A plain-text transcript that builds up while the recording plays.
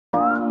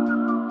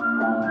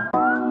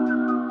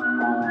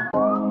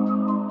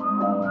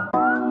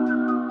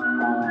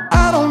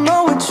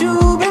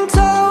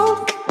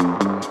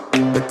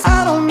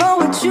I don't know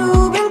what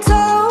you've been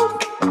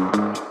told.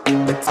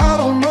 I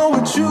don't know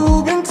what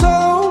you've been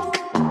told.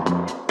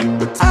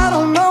 I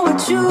don't know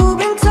what you've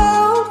been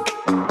told.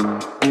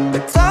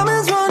 But time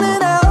is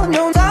running out.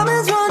 No, time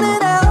is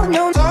running out.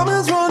 No, time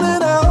is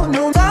running out.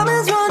 No, time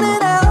is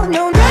running out.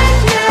 No,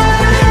 right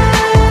now,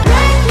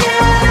 right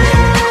now,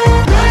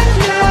 right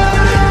now,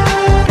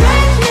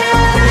 right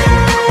now.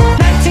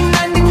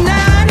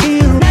 1999,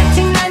 you.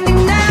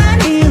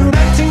 1999, you.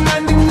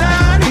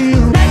 1999, you.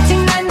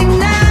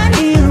 1999,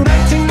 you.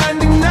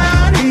 1999,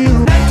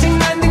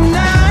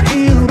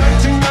 you. 1999, you.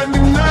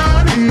 1999,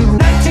 you.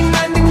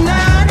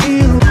 1999,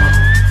 you.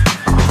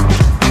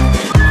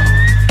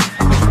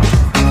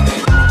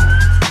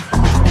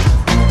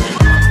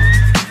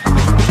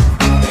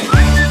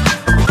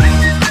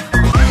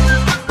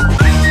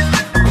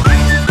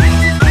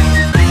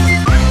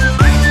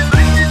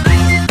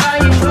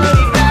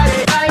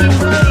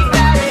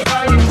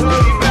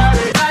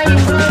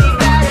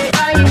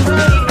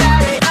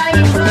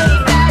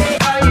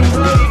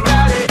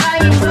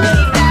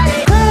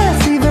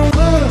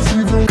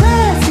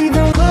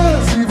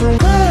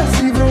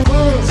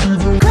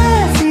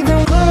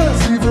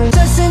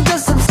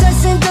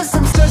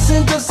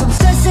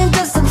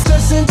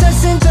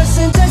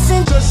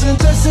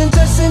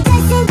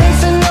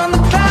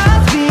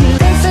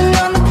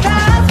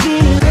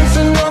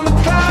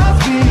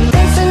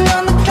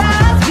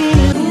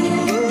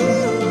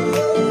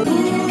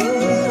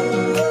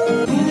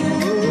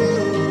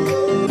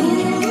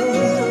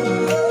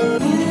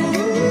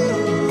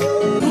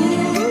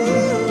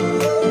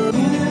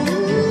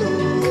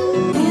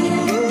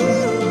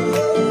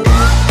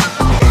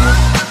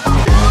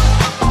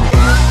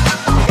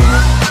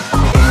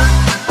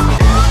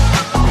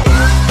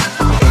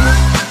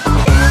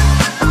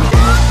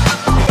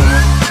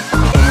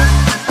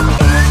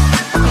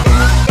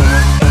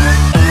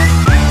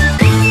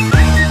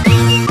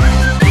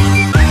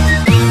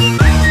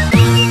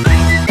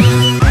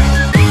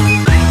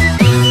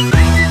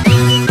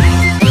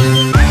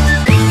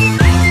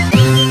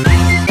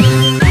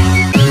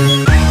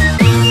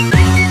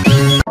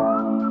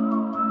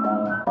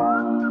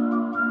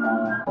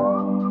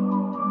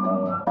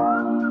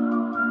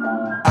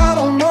 I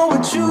don't know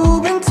what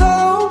you've been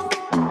told.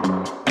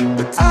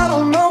 I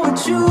don't know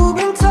what you've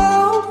been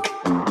told.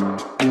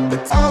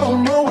 I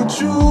don't know what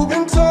you've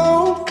been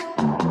told.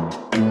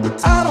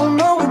 I don't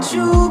know what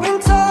you've been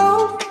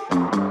told.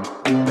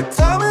 But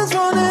time is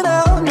running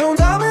out. No,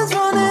 time is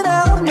running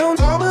out. No,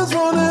 time is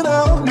running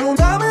out. No,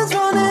 time is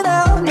running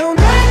out. No,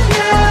 right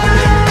now,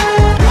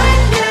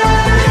 right now,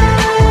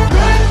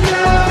 right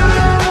now,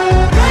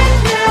 right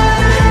now.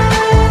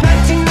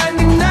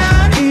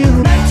 1999, you.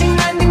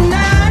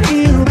 1999,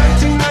 you.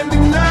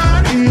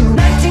 1999, you.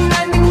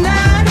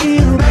 1999,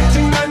 you.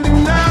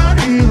 1999,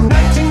 you.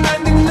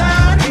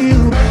 1999,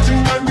 you.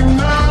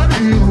 1999,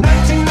 you.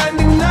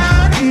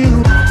 1999,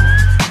 you.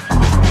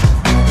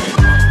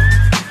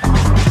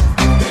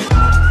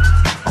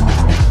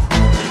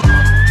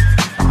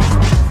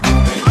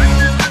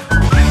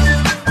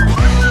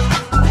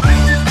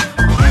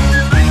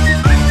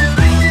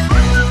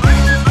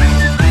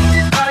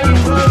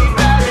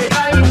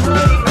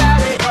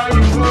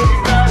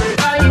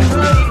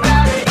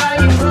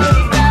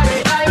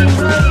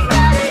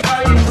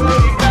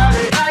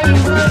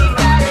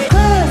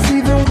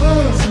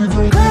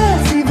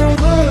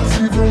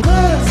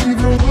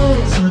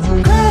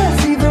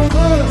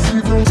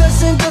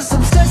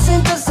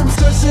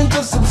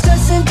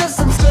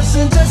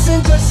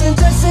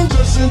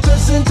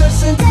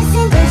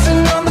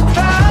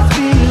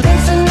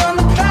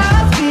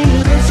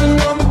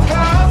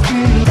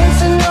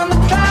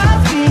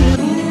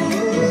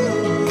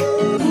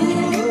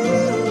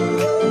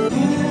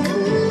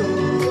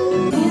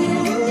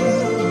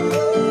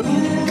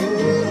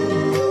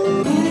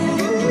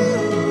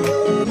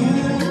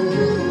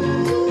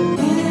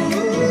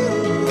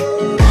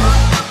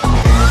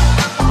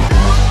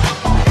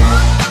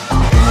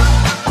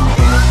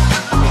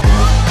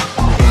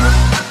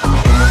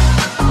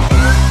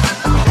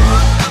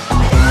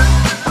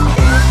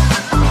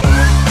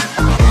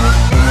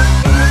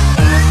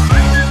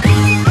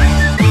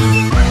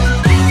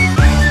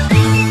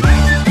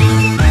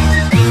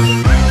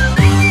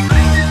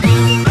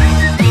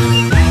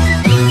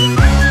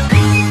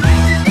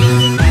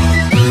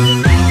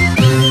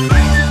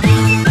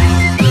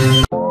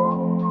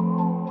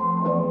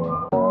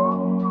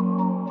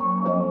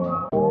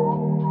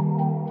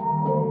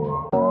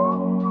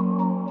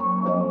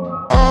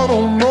 I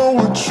don't know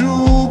what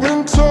you've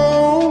been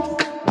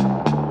told.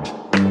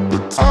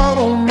 I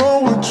don't know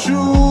what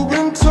you've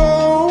been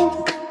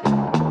told.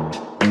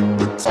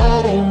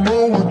 I don't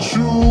know what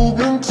you've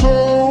been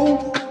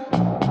told.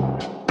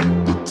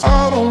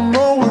 I don't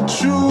know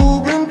what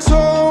you've been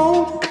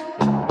told.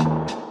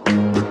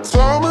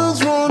 Time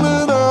is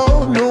running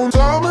out. No,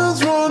 time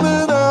is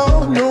running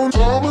out. No,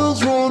 time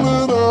is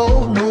running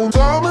out. No,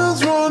 time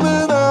is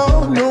running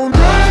out. No,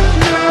 right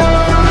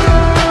now,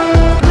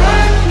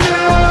 right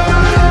now,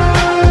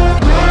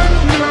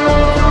 right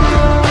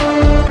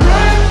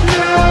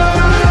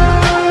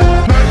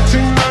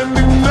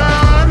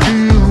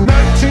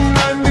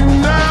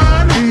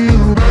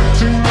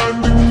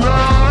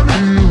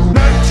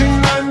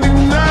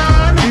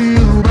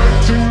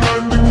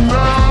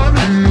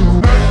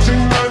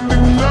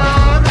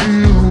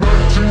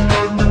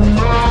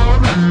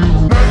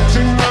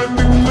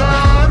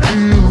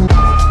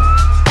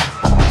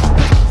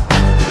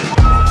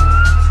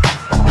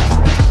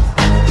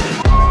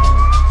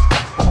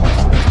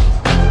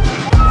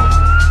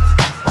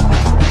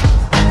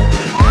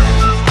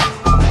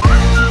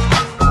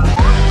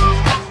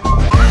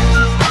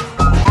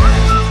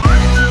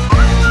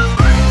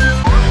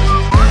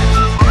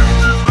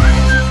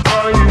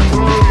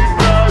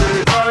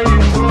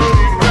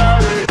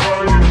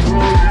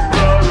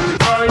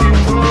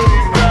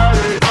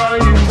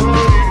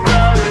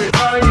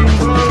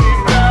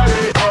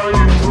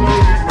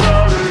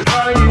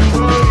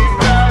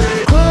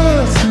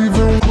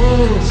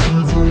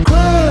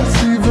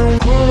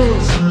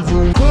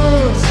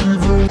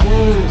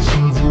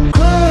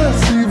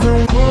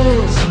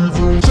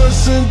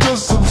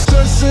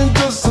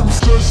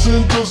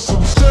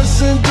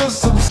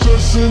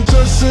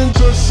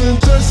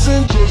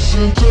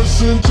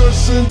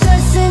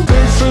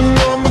dancing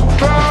on the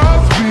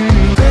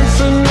coffee,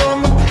 dancing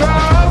on the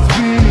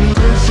coffee,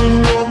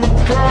 dancing on the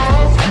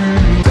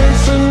coffee,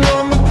 dancing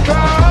on the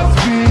coffee.